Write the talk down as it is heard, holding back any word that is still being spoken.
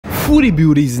Foodie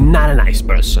Beauty is not a nice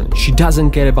person. She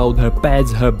doesn't care about her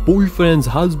pets, her boyfriends,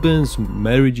 husbands,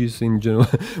 marriages in general.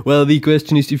 Well, the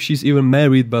question is if she's even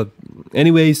married, but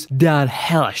anyways, they are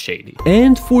hella shady.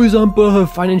 And for example, her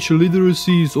financial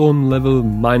literacy is on level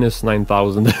minus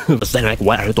 9,000. Then like,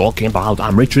 what are you talking about?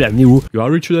 I'm richer than you. You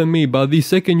are richer than me, but the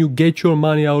second you get your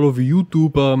money out of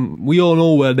YouTube, we all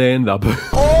know where they end up.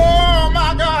 Oh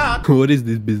my god! What is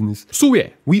this business? So yeah,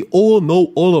 we all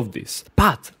know all of this,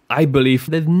 but I believe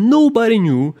that nobody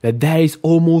knew that there is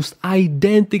almost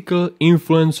identical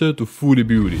influencer to Foodie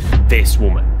Beauty. This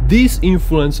woman. This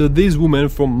influencer, this woman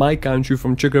from my country,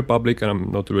 from Czech Republic, and I'm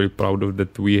not really proud of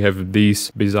that we have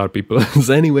these bizarre people.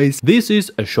 Anyways, this is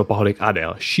a shopaholic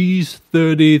Adele. She's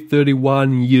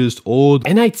 31 years old,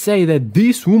 and I'd say that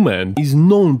this woman is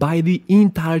known by the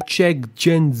entire Czech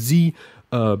Gen Z,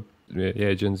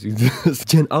 Gen Z,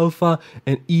 Gen Alpha,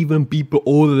 and even people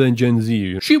older than Gen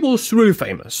Z. She was really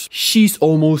famous. She's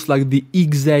almost like the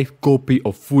exact copy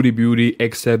of Foodie Beauty,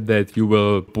 except that you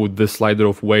will put the slider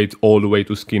of weight all the way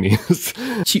to skinny.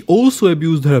 She also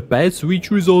abused her pets, which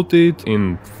resulted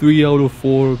in 3 out of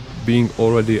 4 being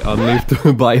already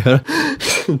unlived by her.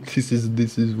 This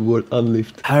is word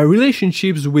unlived. Her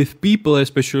relationships with people,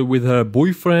 especially with her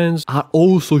boyfriends, are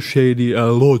also shady, a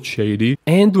lot shady.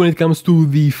 And when it comes to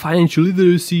the financial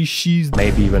literacy, she's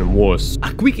maybe even worse.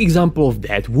 A quick example of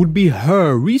that would be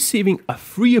her receiving a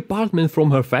free apartment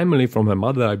from her family, from her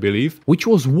mother, I believe, which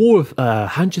was worth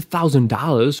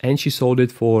 $100,000, and she sold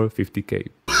it for 50K.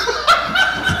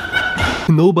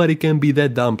 Nobody can be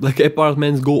that dumb. Like,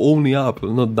 apartments go only up,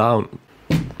 not down.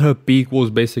 Her peak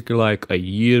was basically like a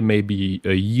year, maybe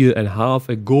a year and a half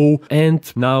ago, and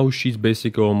now she's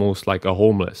basically almost like a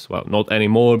homeless. Well, not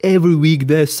anymore. Every week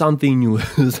there's something new.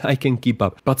 I can keep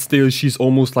up. But still, she's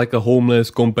almost like a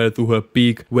homeless compared to her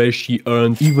peak, where she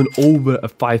earned even over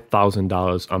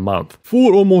 $5,000 a month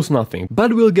for almost nothing.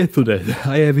 But we'll get to that.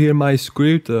 I have here my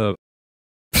script.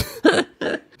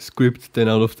 Script 10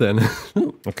 out of 10.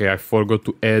 Okay, I forgot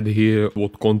to add here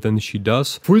what content she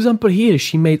does. For example, here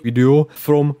she made video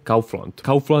from Kaufland.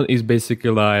 Kaufland is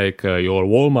basically like your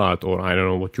Walmart, or I don't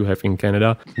know what you have in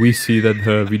Canada. We see that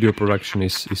her video production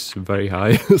is very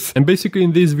high. And basically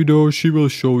in this video she will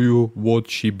show you what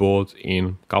she bought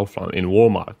in Kaufland, in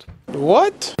Walmart.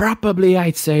 What? Probably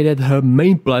I'd say that her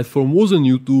main platform wasn't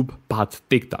YouTube, but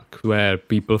TikTok, where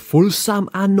people for some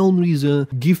unknown reason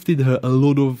gifted her a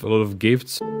lot of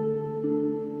gifts.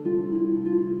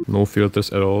 No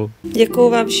filters at all. Děkuju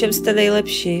vám všem, jste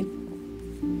nejlepší.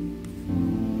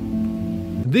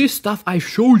 This stuff I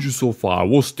showed you so far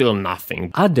was still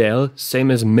nothing. Adele,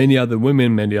 same as many other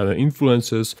women, many other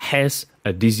influencers, has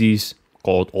a disease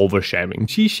called oversharing.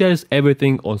 She shares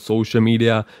everything on social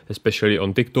media, especially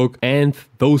on TikTok, and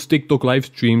those TikTok live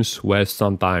streams were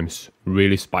sometimes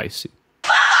really spicy.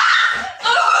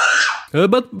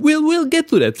 But we'll get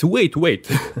to that. Wait.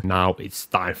 Now it's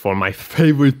time for my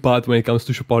favorite part when it comes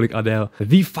to shopaholic Adele.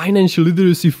 The financial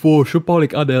literacy for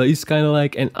shopaholic Adele is kind of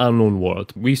like an unknown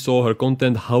world. We saw her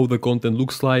content, how the content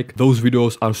looks like. Those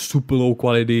videos are super low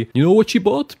quality. You know what she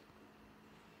bought?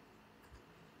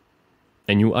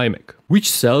 A new iMac,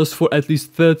 which sells for at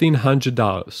least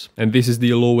 $1,300. And this is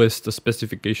the lowest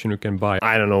specification you can buy.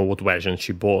 I don't know what version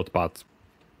she bought, but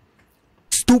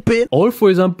stupid. Or for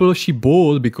example, she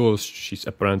bought, because she's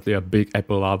apparently a big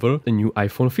Apple lover, the new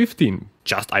iPhone 15.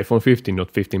 Just iPhone 15,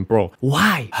 not 15 Pro.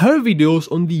 Why? Her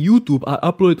videos on the YouTube are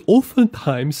uploaded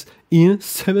oftentimes in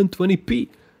 720p.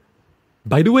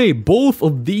 By the way, both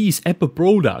of these Apple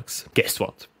products, guess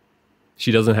what?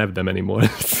 She doesn't have them anymore.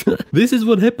 This is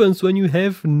what happens when you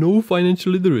have no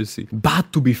financial literacy.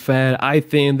 But to be fair, I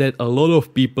think that a lot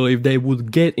of people, if they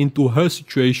would get into her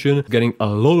situation, getting a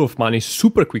lot of money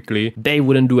super quickly, they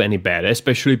wouldn't do any bad.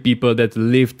 Especially people that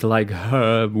lived like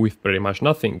her with pretty much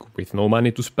nothing, with no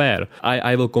money to spare.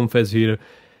 I will confess here,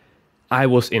 I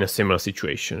was in a similar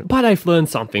situation, but I've learned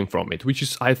something from it, which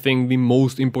is, I think, the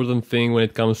most important thing when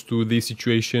it comes to this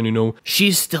situation. You know,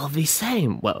 she's still the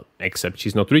same. Well, except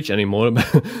she's not rich anymore.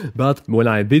 But when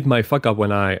I did my fuck up,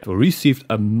 when I received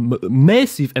a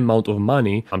massive amount of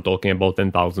money, I'm talking about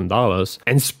 $10,000,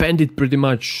 and spent it pretty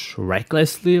much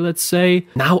recklessly, let's say,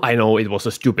 now I know it was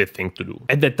a stupid thing to do.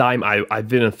 At that time, I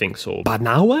didn't think so, but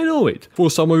now I know it.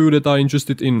 For some of you that are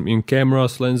interested in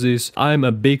cameras, lenses, I'm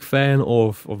a big fan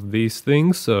of these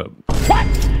things.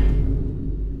 What?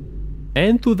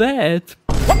 And to that,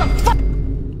 what the fuck?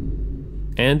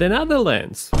 And another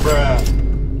lens. Bruh.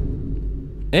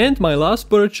 And my last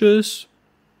purchase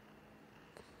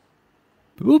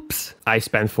Oops. I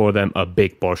spent for them a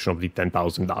big portion of the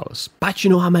 $10,000. But you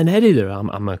know, I'm an editor,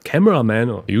 I'm a cameraman,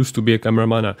 or used to be a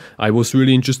cameraman. I was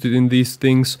really interested in these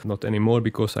things, not anymore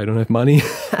because I don't have money.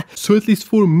 So at least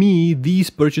for me, these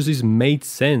purchases made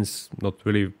sense. Not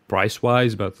really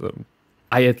price-wise, but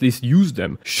I at least used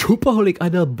them. Shopaholic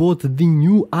Adele bought the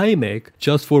new iMac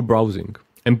just for browsing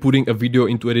and putting a video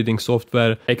into editing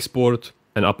software, export,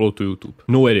 and upload to YouTube.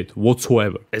 No edit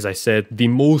whatsoever. As I said, the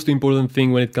most important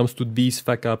thing when it comes to these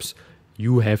fuck-ups,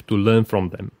 you have to learn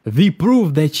from them. The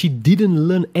proof that she didn't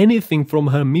learn anything from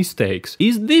her mistakes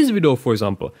is this video, for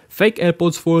example. Fake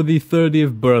AirPods for the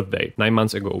 30th birthday, 9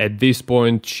 months ago. At this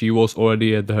point, she was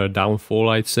already at her downfall,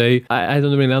 I'd say. I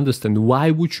don't really understand.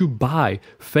 Why would you buy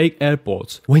fake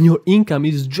AirPods when your income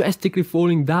is drastically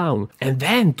falling down? And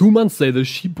then 2 months later,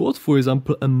 she bought, for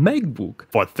example, a MacBook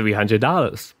for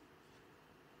 $300.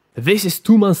 This is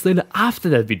 2 months later after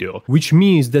that video, which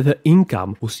means that her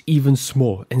income was even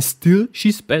small, and still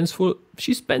she spends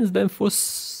them for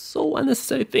so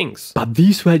unnecessary things. But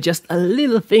these were just a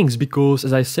little things because,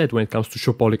 as I said, when it comes to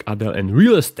Shopaholic Adele and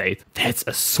real estate, that's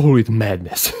a solid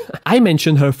madness. I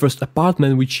mentioned her first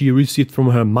apartment which she received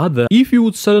from her mother. If you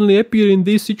would suddenly appear in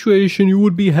this situation, you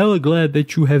would be hella glad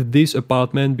that you have this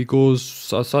apartment because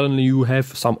suddenly you have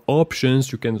some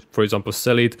options. You can, for example,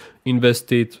 sell it,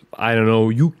 invest it, I don't know,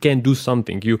 you can do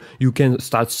something. You can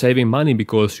start saving money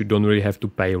because you don't really have to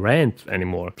pay rent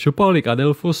anymore. Shopaholic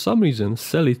Adele, for some reason,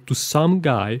 sell it to some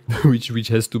guy which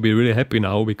has to be really happy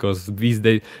now because these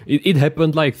days it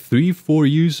happened like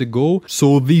 3-4 years ago,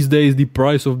 so these days the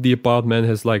price of the apartment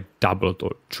has like doubled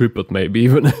or tripled maybe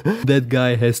even. That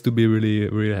guy has to be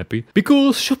really happy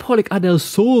because Shopaholic Adele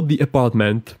sold the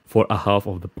apartment for a half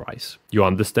of the price. You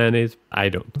understand it? I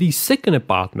don't. The second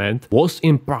apartment was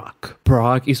in Prague.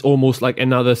 Prague is almost like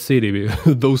another city.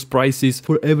 Those prices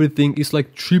for everything is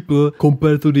like triple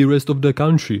compared to the rest of the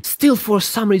country. Still, for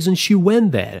some reason, she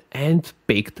went there and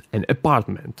picked an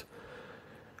apartment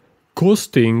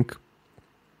costing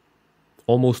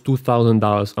almost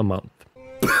 $2,000 a month.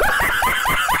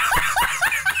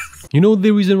 You know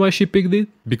the reason why she picked it?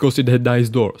 Because it had nice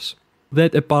doors.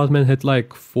 That apartment had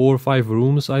like 4 or 5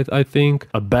 rooms, I think,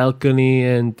 a balcony,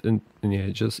 and yeah,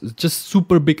 just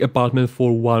super big apartment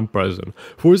for one person.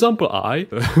 For example,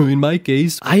 in my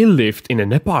case, I lived in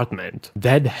an apartment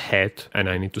that had, and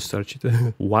I need to search it,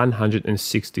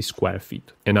 160 square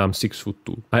feet, and I'm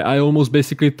 6'2". I almost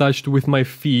basically touched with my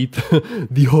feet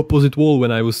the opposite wall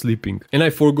when I was sleeping. And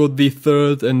I forgot the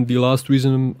third and the last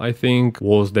reason, I think,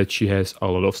 was that she has a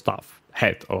lot of stuff.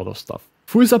 Had a lot of stuff.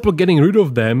 For example, getting rid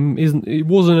of them it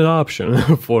wasn't an option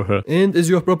for her. And as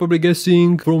you are probably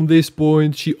guessing, from this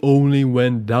point she only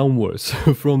went downwards.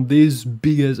 From this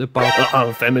biggest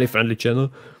apartment, family-friendly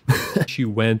channel, she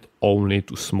went only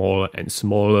to smaller and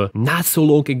smaller. Not so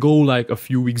long ago, like a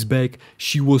few weeks back,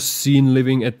 she was seen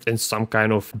living in some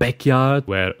kind of backyard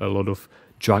where a lot of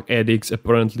drug addicts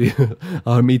apparently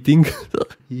are meeting.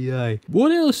 Yeah.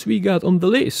 What else we got on the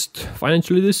list?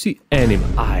 Financial literacy,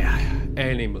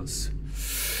 animals.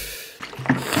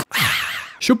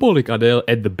 Shopaholic Adele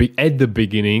at the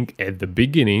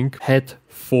beginning had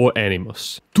 4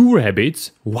 animals. 2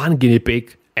 rabbits, 1 guinea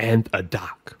pig and a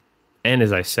duck. And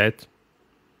as I said,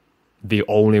 the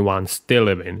only one still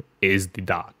living is the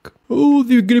duck. Oh,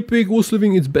 the guinea pig was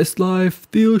living its best life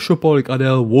till Shopaholic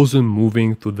Adele wasn't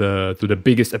moving to the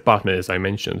biggest apartment, as I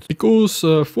mentioned, because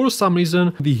for some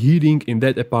reason the heating in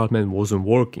that apartment wasn't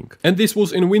working. And this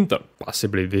was in winter.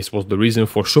 Possibly this was the reason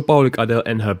for Shopaholic Adele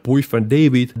and her boyfriend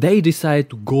David. They decided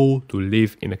to go to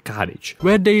live in a cottage,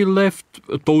 where they left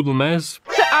a total mess.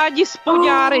 Ádi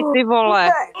spodňáry, ty vole.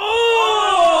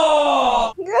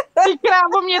 Ty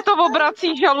krávo, mě to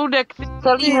obrací žaludek.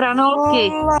 Celý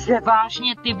hranolky. Že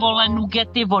vážně, ty vole,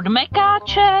 nugety od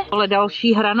mekáče. Vole,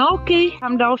 další hranolky.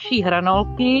 Tam další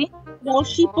hranolky.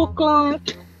 Další poklad.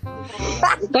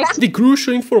 The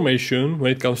crucial information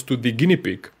when it comes to the guinea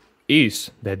pig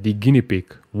is that the guinea pig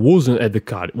wasn't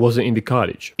in the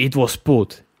cottage. It was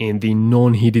put in the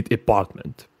non-heated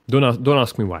apartment. Don't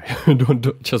ask me why. don't.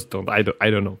 I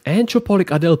don't know. And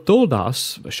Shopaholic Adele told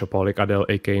us, Shopaholic Adele,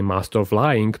 aka Master of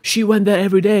Lying, she went there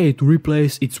every day to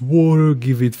replace its water,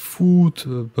 give it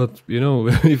food. But you know,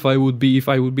 if I would be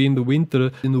in the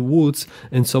winter in the woods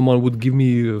and someone would give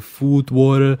me food,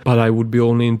 water, but I would be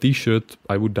only in t-shirt,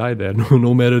 I would die there.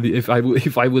 No matter if I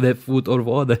would have food or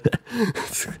water.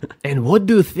 And what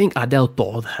do you think Adele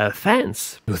told her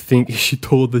fans? Do you think she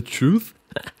told the truth?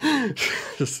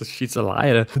 She's a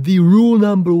liar. The rule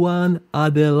number one,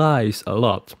 Adele lies a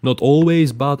lot. Not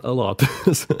always, but a lot.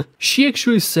 She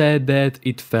actually said that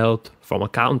it felt from a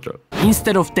counter.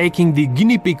 Instead of taking the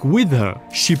guinea pig with her,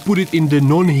 she put it in the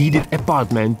non-heated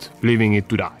apartment, leaving it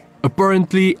to die.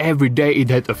 Apparently, every day it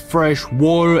had a fresh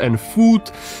water and food.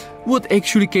 What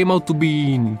actually came out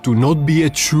to not be a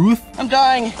truth? I'm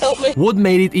dying. Help me. What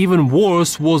made it even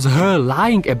worse was her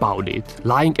lying about it,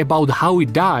 lying about how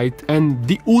it died, and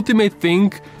the ultimate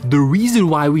thing, the reason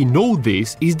why we know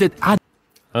this is that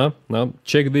now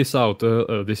check this out.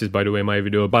 This is, by the way, my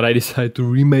video, but I decided to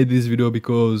remake this video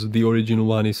because the original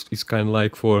one is kind of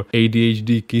like for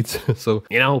ADHD kids. So,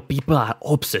 you know, people are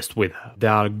obsessed with her.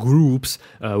 There are groups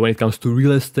when it comes to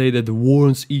real estate that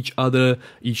warns each other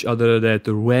that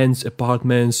rents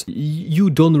apartments. You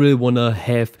don't really want to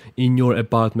have in your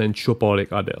apartment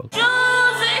Shopaholic Adele.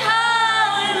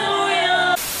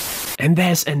 And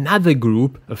there's another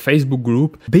group, a Facebook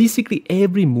group. Basically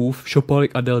every move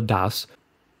Shopaholic Adele does,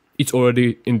 it's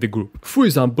already in the group. For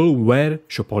example, where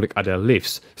Shopaholic Adele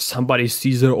lives. Somebody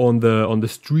sees her on the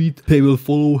street, they will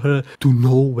follow her to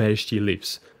know where she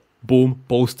lives. Boom,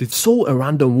 posted. So a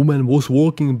random woman was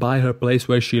walking by her place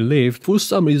where she lived. For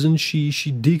some reason she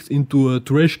digged into a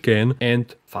trash can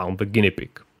and found the guinea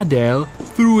pig. Adele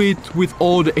threw it with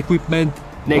all the equipment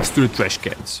next to the trash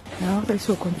cans. No, tady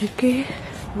jsou končíky,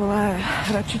 vole,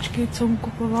 hračičky, co mu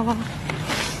kupovala.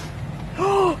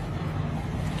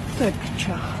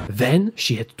 Then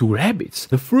she had two rabbits.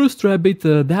 The first rabbit,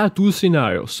 there are two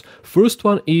scenarios. First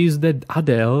one is that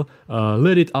Adele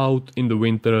let it out in the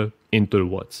winter into the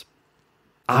woods,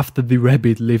 after the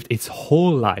rabbit lived its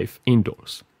whole life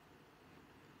indoors.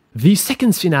 The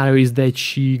second scenario is that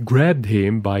she grabbed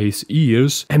him by his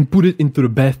ears and put it into the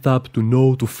bathtub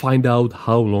to find out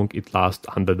how long it lasts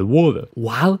under the water,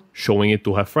 while showing it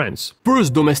to her friends.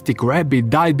 First domestic rabbit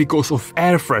died because of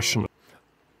air freshener.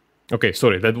 Okay,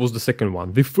 sorry, that was the second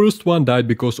one. The first one died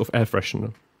because of air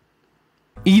freshener.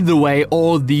 Either way,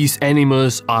 all these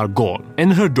animals are gone.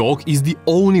 And her dog is the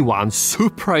only one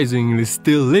surprisingly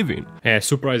still living. Yeah,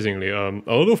 surprisingly. A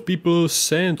lot of people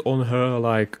sent on her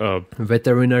like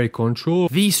veterinary control.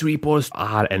 These reports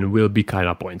are and will be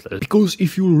kinda pointless. Because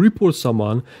if you report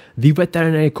someone, the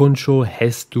veterinary control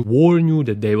has to warn you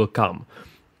that they will come.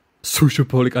 So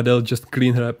Shopaholic Adele just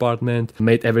cleaned her apartment,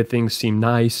 made everything seem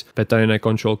nice, veterinary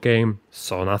control came,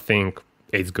 saw nothing,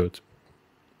 it's good.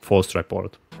 False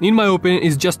report. In my opinion,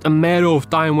 it's just a matter of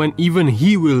time when even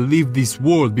he will leave this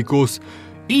world, because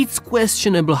it's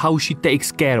questionable how she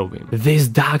takes care of him. These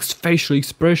dog's facial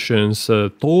expressions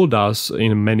told us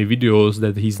in many videos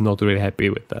that he's not really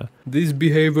happy with her. This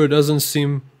behavior doesn't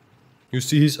seem... You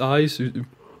see his eyes?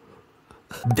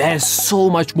 There's so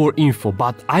much more info,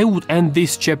 but I would end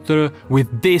this chapter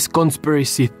with this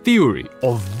conspiracy theory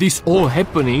of this all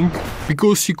happening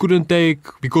because she couldn't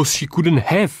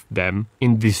have them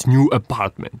in this new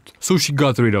apartment. So she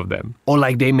got rid of them. Or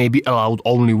like they may be allowed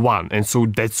only one, and so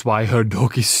that's why her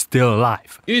dog is still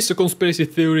alive. It is a conspiracy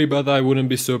theory, but I wouldn't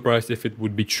be surprised if it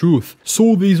would be truth.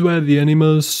 So these were the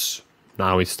animals.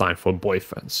 Now it's time for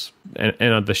boyfriends.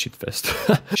 Another shitfest.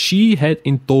 She had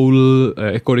in total,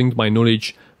 according to my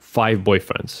knowledge, 5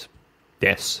 boyfriends.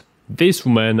 Yes. This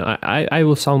woman, I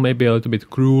will sound maybe a little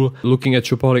bit cruel. Looking at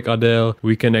Shopaholic Adele,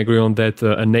 we can agree on that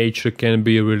nature can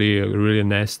be really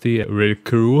nasty, really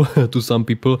cruel to some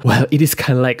people. Well, it is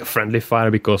kind of like a friendly fire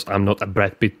because I'm not a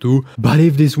Brad Pitt too. But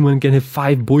if this woman can have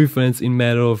 5 boyfriends in a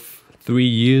matter of 3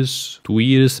 years, 2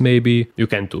 years maybe, you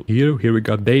can too. Here we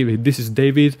got David. This is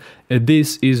David.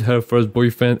 This is her first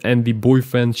boyfriend and the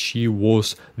boyfriend she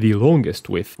was the longest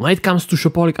with. When it comes to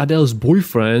Shopaholic Adele's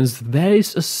boyfriends, there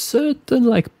is a certain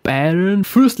like pattern.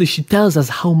 Firstly, she tells us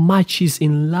how much she's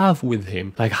in love with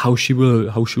him, like how she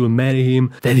will marry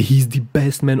him, that he's the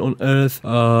best man on earth.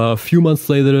 A few months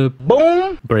later,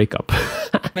 boom, break up.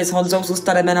 My s Honzou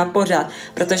zůstaneme na pořád,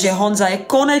 protože Honza je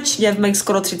konečně v mých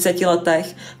skoro 30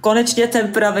 letech. Konečně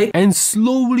ten pravý. And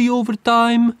slowly over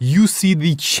time, you see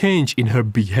the change in her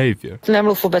behavior.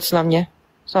 Nemluv vůbec na mě.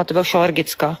 Jsem na tebe už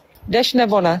alergická. Jdeš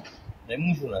nebo ne?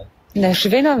 Nemůžu, ne.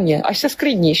 Neřvi na mě, až se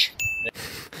sklidníš.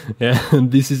 Yeah,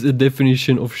 this is a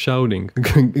definition of shouting.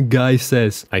 A guy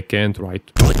says, I can't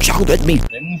write. Don't shout at me.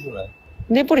 Nemůžu, ne.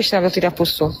 Nebudeš nám dotýdat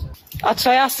pusu. A co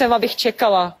já jsem, abych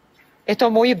čekala? Je to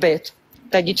můj byt.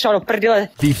 Teď třeba do prdele.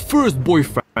 The first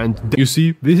boyfriend, you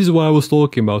see, this is what I was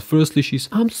talking about. Firstly, she's,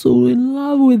 I'm so in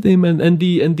love with him, and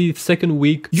the second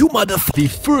week, you motherfucker. The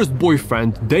first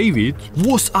boyfriend, David,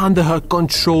 was under her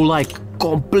control like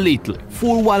completely,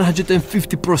 for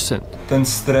 150%. Ten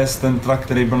stres, ten tlak,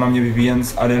 který byl na mě vyvíjen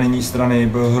z Adeliní strany,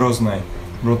 byl hrozný.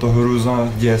 Bylo to hrůza,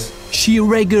 děs. She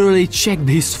regularly checked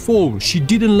his phone. She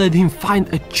didn't let him find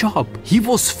a job. He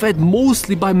was fed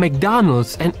mostly by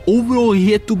McDonald's and overall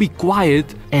he had to be quiet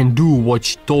and do what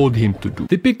she told him to do.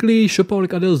 Typically,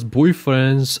 shopaholic Adele's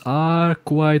boyfriends are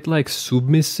quite like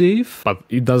submissive, but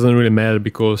it doesn't really matter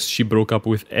because she broke up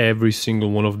with every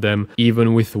single one of them,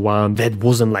 even with one that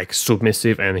wasn't like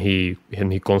submissive and he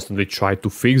constantly tried to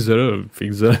fix her.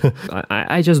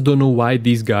 I just don't know why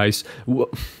these guys...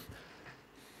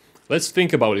 Let's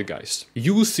think about it, guys.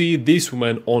 You see this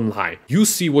woman online. You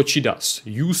see what she does.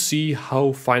 You see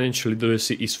how financial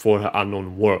literacy is for her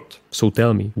unknown world. So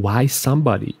tell me, why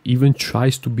somebody even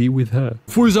tries to be with her?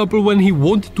 For example, when he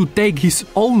wanted to take his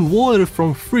own water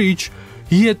from fridge,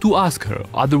 he had to ask her,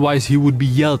 otherwise he would be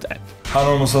yelled at.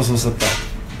 Ano, musel jsem se ptát.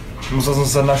 Musel jsem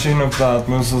se na všechno ptát,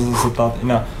 musel jsem se ptát i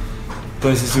na to,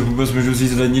 jestli si vůbec můžu vzít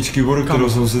z ledničky vodu,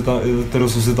 kterou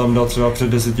jsem si tam dal třeba před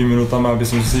 10 minutami, aby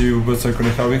jsem si ji vůbec jako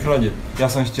nechal vychladit. Já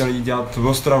jsem chtěl jí dělat v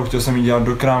ostrahu, chtěl jsem jí dělat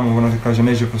do krámu, ona řekla, že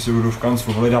ne, že prostě budu v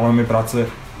kanclu, hledala mi práce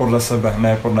podle sebe,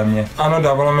 ne podle mě. Ano,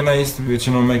 dávala mi najíst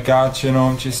většinou mekáč,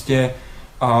 jenom čistě,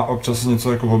 a občas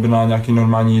něco jako objednala nějaký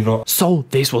normální jídlo. So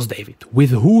this was David,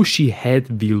 with who she had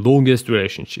the longest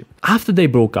relationship. After they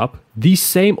broke up, the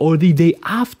same or the day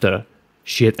after,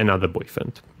 she had another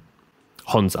boyfriend,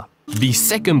 Honza. The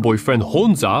second boyfriend,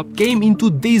 Honza, came into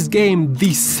this game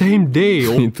the same day.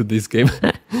 Into this game.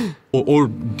 or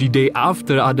the day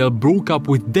after Adele broke up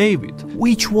with David,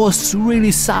 which was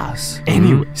really sus.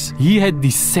 Anyways, he had the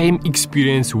same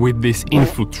experience with this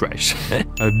info trash.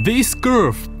 This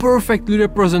curve perfectly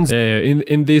represents...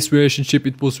 in this relationship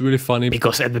it was really funny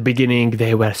because at the beginning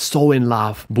they were so in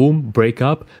love. Boom, break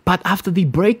up. But after the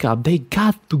breakup they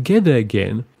got together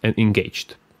again and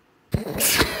engaged.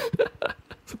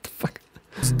 What the fuck?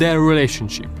 It's their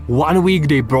relationship. 1 week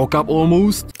they broke up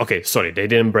almost. Okay, sorry, they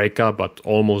didn't break up, but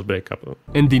almost break up.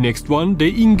 And the next one, they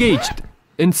engaged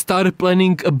and started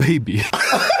planning a baby.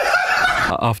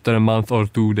 After a month or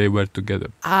two, they were together.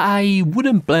 I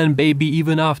wouldn't plan baby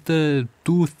even after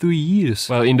 2-3 years.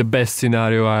 Well, in the best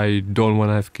scenario, I don't want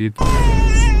to have kids.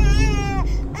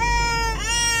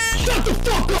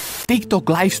 TikTok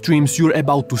live streams you're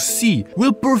about to see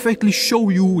will perfectly show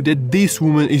you that this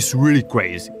woman is really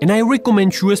crazy. And I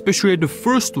recommend you, especially the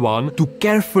first one, to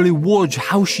carefully watch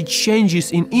how she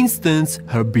changes in instance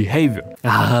her behavior.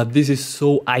 This is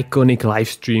so iconic live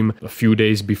stream a few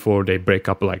days before they break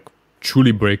up, like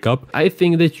truly break up. I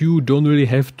think that you don't really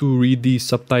have to read the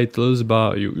subtitles,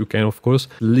 but you can of course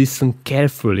listen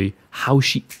carefully how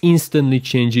she instantly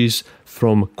changes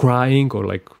from crying or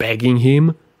like begging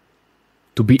him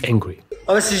to be angry.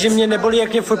 Ale myslíš, že mě nebolí,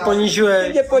 jak mě furt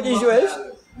ponižuješ? Mě ponižuješ?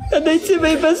 A nechci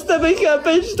být bez tebe,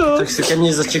 chápeš to? Tak se ke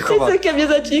mně začni chovat. Ty se ke mně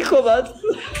začni chovat.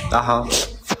 Aha.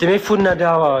 Ty mi furt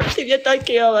nadáváš. Ty mě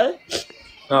taky, ale.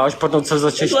 No, až potom co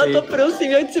začneš ty. Zlato,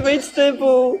 prosím, já chci být s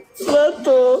tebou.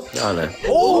 Zlato. Já ne.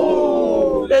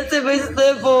 Já chci být s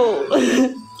tebou.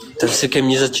 Tak se ke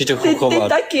mně začni trochu chovat. Ty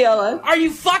taky, ale. Are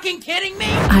you fucking kidding me?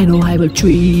 I know I will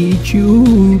treat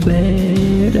you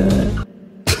better.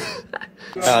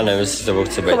 Já nevím, jestli s tebou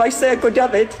chci být. Chováš se jako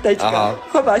David teďka. Aha.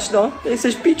 Chováš, no. Ty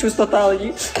jsi píčus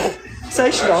totální.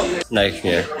 Seš, no. Nech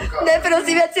mě. Ne,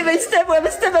 prosím, já chci být s tebou, já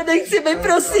bez tebe nechci být,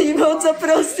 prosím, Honzo,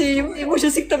 prosím.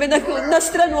 Může si k tobě na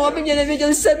stranu, aby mě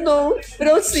nevěděli se mnou,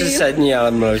 prosím. Přisedni,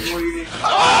 ale mlč.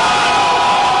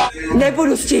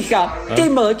 Nebudu sticha, ty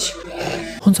mlč.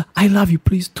 Honza, I love you,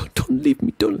 please, don't leave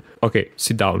me, don't... Okay,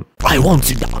 sit down. I won't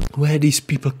sit down. Where these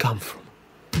people come from?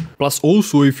 Plus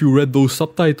also, if you read those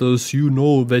subtitles, you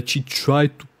know that she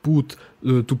tried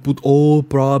to put all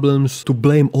problems to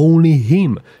blame only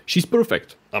him. She's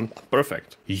perfect. I'm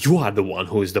perfect. You are the one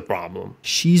who is the problem.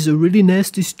 She's a really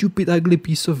nasty, stupid, ugly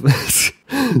piece of...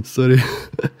 Sorry.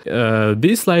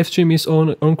 This live stream is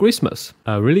on Christmas.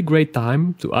 A really great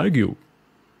time to argue.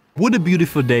 What a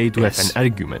beautiful day to have an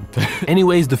argument.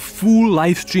 Anyways, the full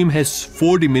live stream has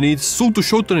 40 minutes, so to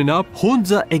shorten it up,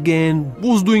 Honza again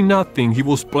was doing nothing. He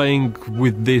was playing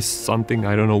with this something,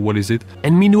 I don't know what is it.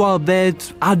 And meanwhile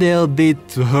that, Adele did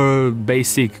her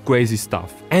basic crazy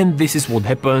stuff. And this is what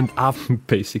happened after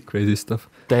basic crazy stuff.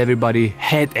 Everybody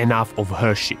had enough of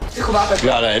her shit.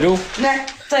 Já nejdu. Ne,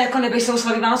 to je jako nebejsou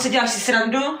slaví Vánoce, děláš si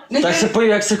srandu? Tak se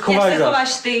podívej, jak se chováš. Jak se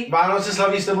chováš ty? Vánoce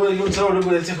slaví s tebou celou dobu,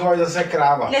 teď se chováš zase jak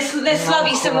kráva.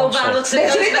 Neslaví se mnou Vánoce.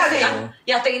 Neřvi tady.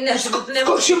 Já tady neřvu.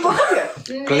 Zkouším po tobě.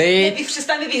 Klid.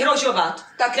 Přestaň mi vyhrožovat.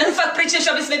 Tak jen fakt pryč,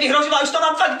 abys mi vyhrožoval, už to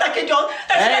mám fakt taky dost.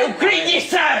 Uklidni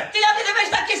se! Ty na mě nebudeš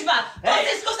taky zvat. To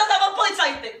si zkus tam dávám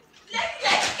policajty.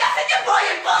 Já se tě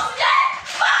bojím, pozdě!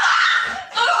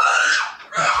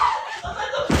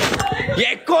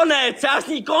 Je konec, já s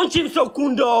ní končím s tou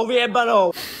kundou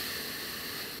vyjebanou.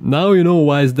 Now you know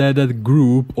why is there that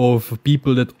group of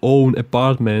people that own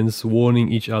apartments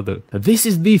warning each other. This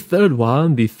is the third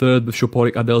one, the third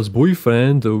Shopaholic Adele's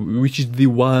boyfriend, which is the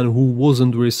one who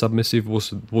wasn't really submissive, was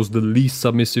the least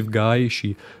submissive guy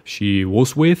she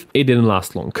was with. It didn't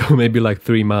last long, maybe like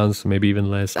 3 months, maybe even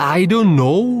less. I don't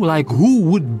know, like who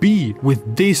would be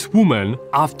with this woman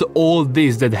after all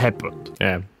this that happened?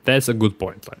 Yeah. That's a good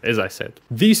point, like, as I said.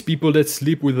 These people that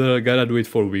sleep with her gotta do it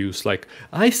for views, like,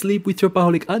 I sleep with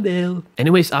Shopaholic Adele.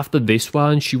 Anyways, after this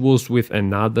one, she was with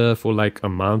another for like a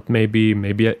month, maybe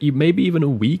even a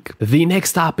week. The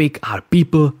next topic are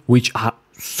people which are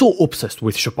so obsessed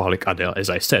with Shopaholic Adele,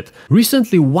 as I said.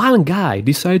 Recently, one guy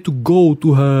decided to go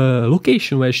to her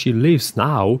location where she lives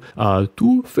now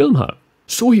to film her.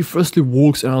 So he firstly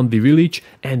walks around the village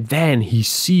and then he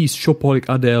sees Shopaholic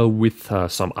Adele with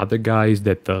some other guys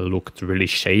that looked really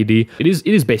shady. It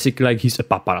is basically like he's a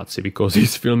paparazzi because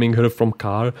he's filming her from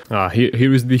car.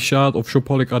 Here is the shot of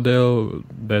Shopaholic Adele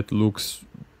that looks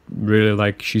really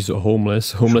like she's a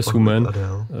homeless woman.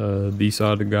 These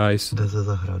are the guys.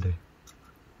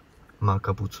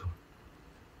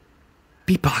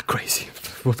 People are crazy.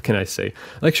 What can I say?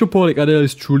 Like Shopaholic Adele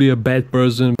is truly a bad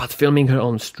person, but filming her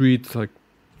on the street, like,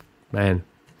 man,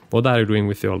 what are you doing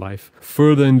with your life?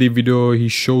 Further in the video, he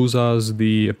shows us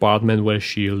the apartment where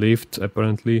she lived,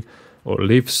 apparently, or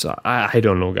lives. I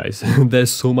don't know, guys.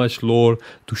 There's so much lore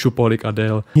to Shopaholic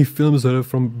Adele. He films her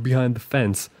from behind the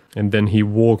fence, and then he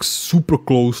walks super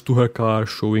close to her car,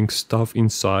 showing stuff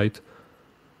inside.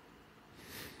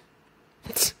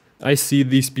 I see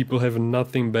these people have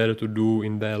nothing better to do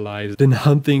in their lives than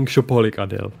hunting Shopaholic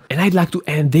Adele. And I'd like to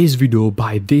end this video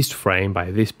by this frame,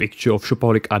 by this picture of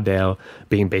Shopaholic Adele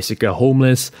being basically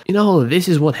homeless. You know, this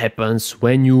is what happens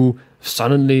when you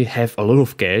suddenly have a lot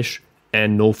of cash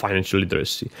and no financial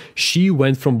literacy. She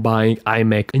went from buying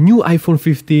iMac, a new iPhone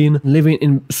 15, living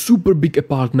in a super big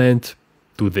apartment,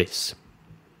 to this.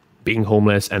 Being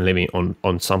homeless and living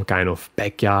on some kind of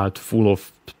backyard full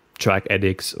of drug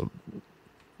addicts.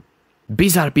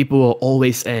 Bizarre people will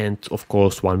always end. Of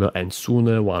course, one will end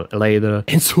sooner, one later.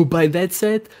 And so by that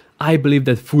said, I believe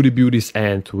that Foodie Beauty's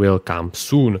end will come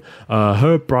soon.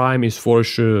 Her prime is for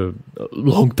sure a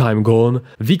long time gone.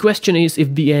 The question is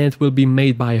if the end will be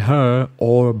made by her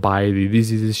or by the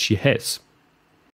diseases she has.